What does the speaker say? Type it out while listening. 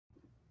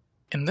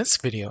In this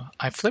video,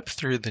 I flip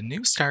through the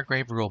new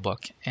Stargrave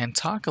Rulebook and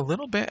talk a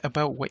little bit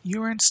about what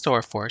you are in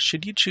store for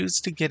should you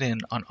choose to get in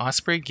on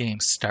Osprey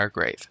Games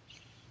Stargrave.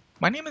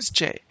 My name is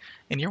Jay,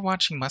 and you're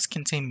watching Must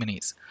Contain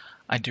Minis.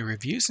 I do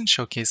reviews and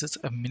showcases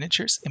of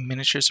miniatures and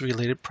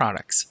miniatures-related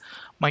products.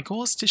 My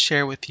goal is to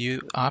share with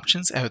you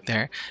options out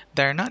there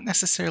that are not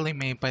necessarily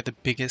made by the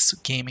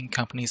biggest gaming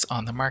companies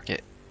on the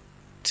market.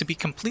 To be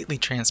completely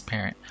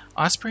transparent,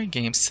 Osprey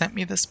Games sent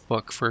me this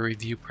book for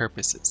review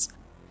purposes.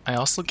 I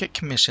also get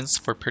commissions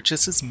for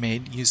purchases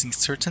made using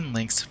certain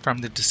links from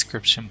the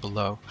description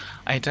below.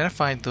 I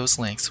identified those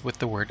links with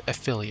the word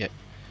affiliate.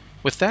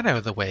 With that out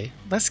of the way,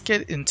 let's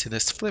get into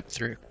this flip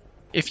through.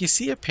 If you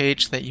see a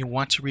page that you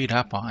want to read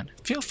up on,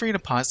 feel free to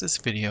pause this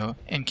video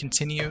and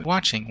continue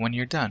watching when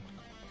you're done.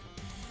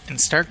 In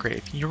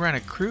Stargrave, you run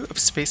a crew of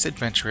space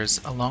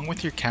adventurers along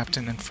with your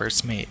captain and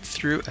first mate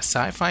through a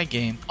sci-fi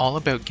game all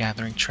about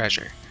gathering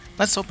treasure.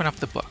 Let's open up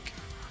the book.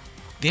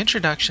 The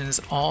introduction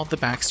is all the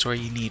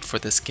backstory you need for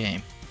this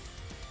game.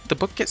 The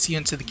book gets you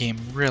into the game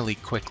really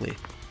quickly.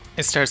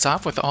 It starts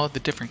off with all of the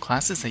different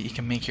classes that you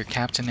can make your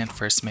captain and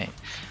first mate.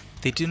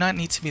 They do not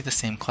need to be the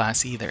same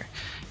class either.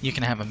 You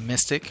can have a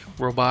mystic,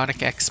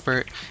 robotic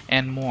expert,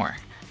 and more.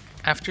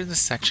 After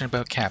this section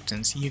about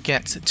captains, you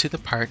get to the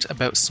part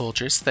about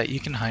soldiers that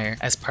you can hire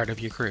as part of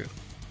your crew.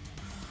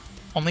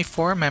 Only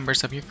 4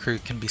 members of your crew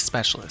can be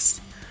specialists.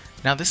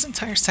 Now this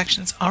entire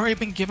section has already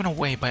been given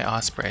away by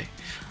Osprey.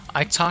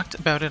 I talked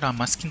about it on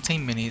Must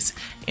Contain Minis,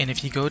 and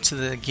if you go to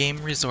the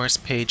game resource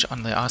page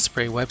on the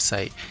Osprey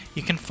website,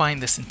 you can find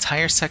this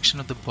entire section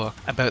of the book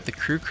about the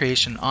crew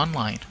creation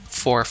online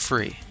for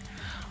free.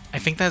 I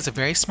think that is a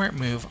very smart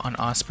move on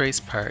Osprey's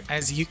part,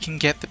 as you can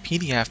get the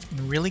PDF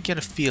and really get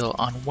a feel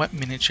on what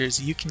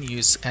miniatures you can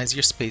use as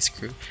your space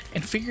crew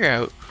and figure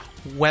out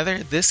whether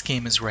this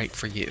game is right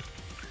for you.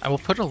 I will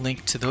put a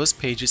link to those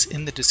pages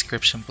in the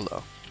description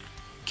below.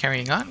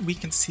 Carrying on, we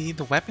can see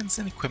the weapons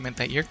and equipment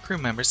that your crew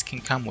members can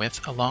come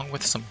with, along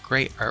with some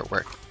great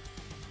artwork.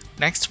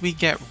 Next, we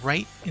get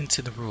right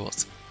into the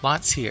rules.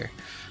 Lots here,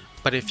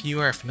 but if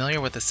you are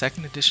familiar with the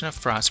 2nd edition of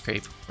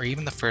Frostgrave, or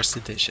even the 1st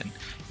edition,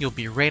 you'll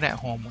be right at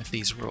home with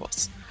these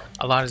rules.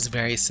 A lot is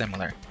very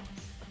similar.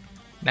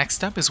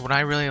 Next up is what I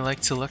really like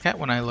to look at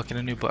when I look at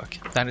a new book.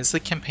 That is the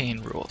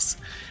campaign rules.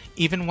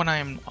 Even when I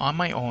am on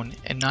my own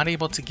and not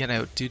able to get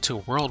out due to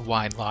a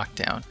worldwide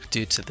lockdown,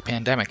 due to the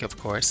pandemic of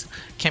course,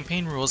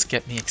 campaign rules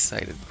get me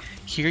excited.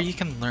 Here you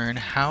can learn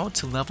how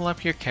to level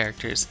up your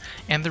characters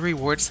and the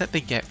rewards that they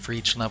get for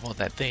each level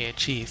that they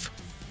achieve.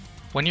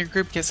 When your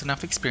group gets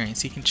enough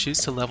experience, you can choose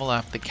to level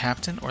up the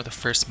captain or the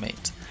first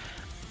mate.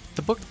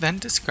 The book then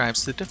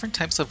describes the different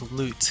types of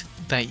loot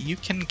that you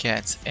can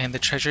get and the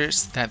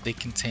treasures that they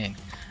contain.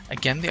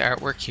 Again, the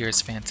artwork here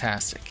is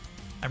fantastic.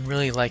 I'm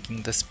really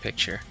liking this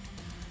picture.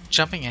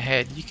 Jumping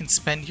ahead, you can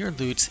spend your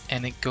loot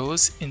and it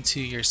goes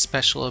into your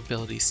special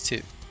abilities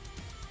too.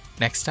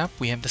 Next up,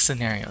 we have the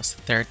scenarios.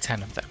 There are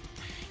 10 of them.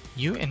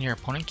 You and your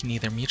opponent can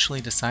either mutually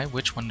decide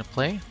which one to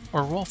play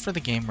or roll for the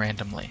game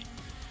randomly.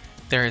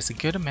 There is a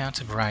good amount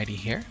of variety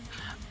here,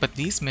 but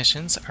these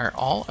missions are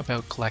all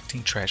about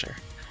collecting treasure.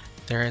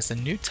 There is a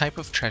new type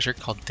of treasure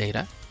called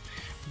data,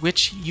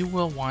 which you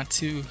will want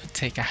to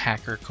take a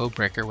hacker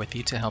codebreaker with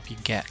you to help you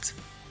get.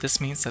 This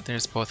means that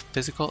there's both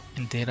physical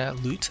and data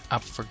loot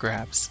up for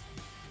grabs.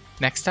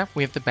 Next up,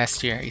 we have the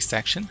bestiary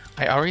section.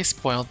 I already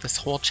spoiled this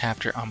whole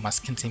chapter on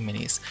Must Contain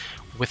Minis,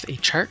 with a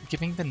chart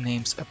giving the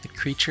names of the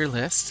creature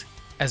list,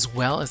 as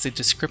well as a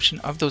description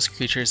of those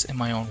creatures in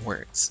my own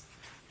words.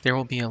 There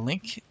will be a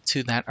link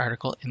to that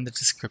article in the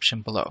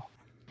description below.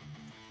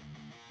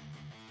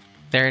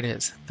 There it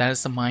is. That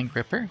is the Mind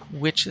Gripper,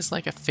 which is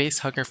like a face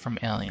hugger from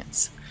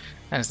Aliens.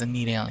 That is a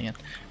neat alien.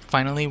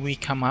 Finally, we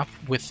come up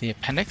with the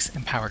appendix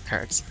and power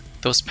cards.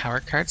 Those power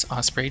cards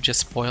Osprey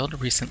just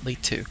spoiled recently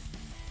too.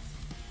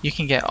 You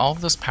can get all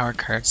of those power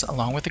cards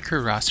along with the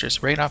crew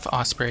rosters right off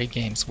Osprey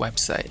Games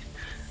website.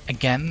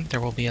 Again,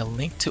 there will be a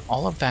link to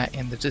all of that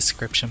in the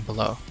description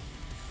below.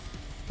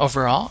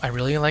 Overall, I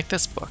really like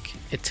this book.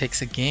 It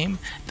takes a game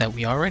that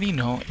we already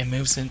know and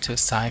moves into a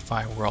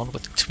sci-fi world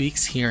with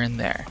tweaks here and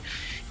there.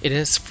 It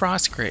is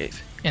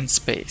Frostgrave in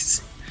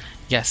space.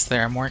 Yes,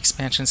 there are more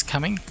expansions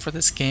coming for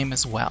this game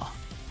as well.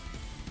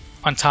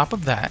 On top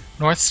of that,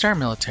 North Star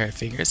Military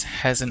Figures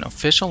has an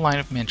official line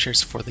of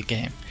miniatures for the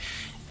game,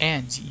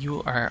 and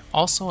you are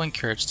also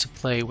encouraged to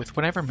play with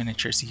whatever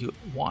miniatures you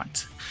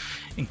want,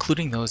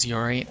 including those you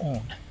already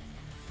own.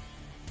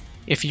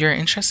 If you're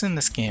interested in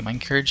this game, I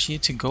encourage you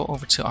to go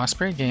over to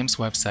Osprey Games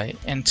website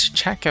and to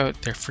check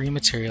out their free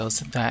materials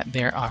that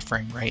they're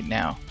offering right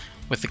now.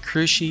 With the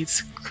crew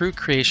sheets, crew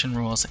creation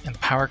rules, and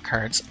power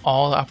cards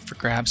all up for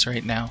grabs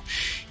right now,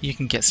 you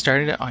can get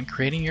started on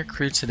creating your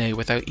crew today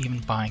without even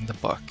buying the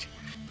book.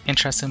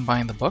 Interested in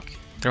buying the book?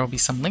 There will be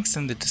some links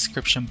in the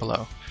description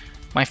below.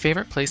 My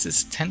favorite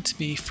places tend to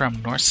be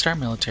from North Star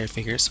Military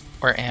Figures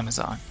or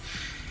Amazon.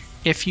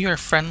 If your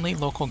friendly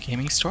local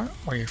gaming store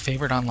or your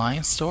favorite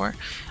online store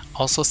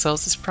also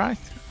sells this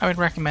product, I would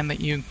recommend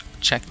that you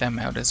check them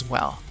out as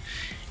well.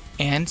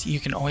 And you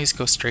can always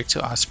go straight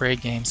to Osprey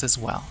Games as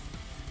well.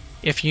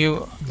 If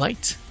you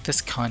liked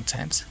this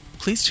content,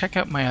 please check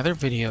out my other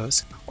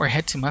videos or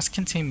head to Must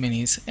Contain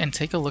Minis and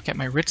take a look at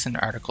my written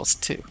articles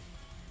too.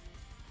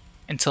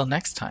 Until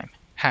next time,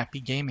 happy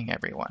gaming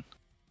everyone!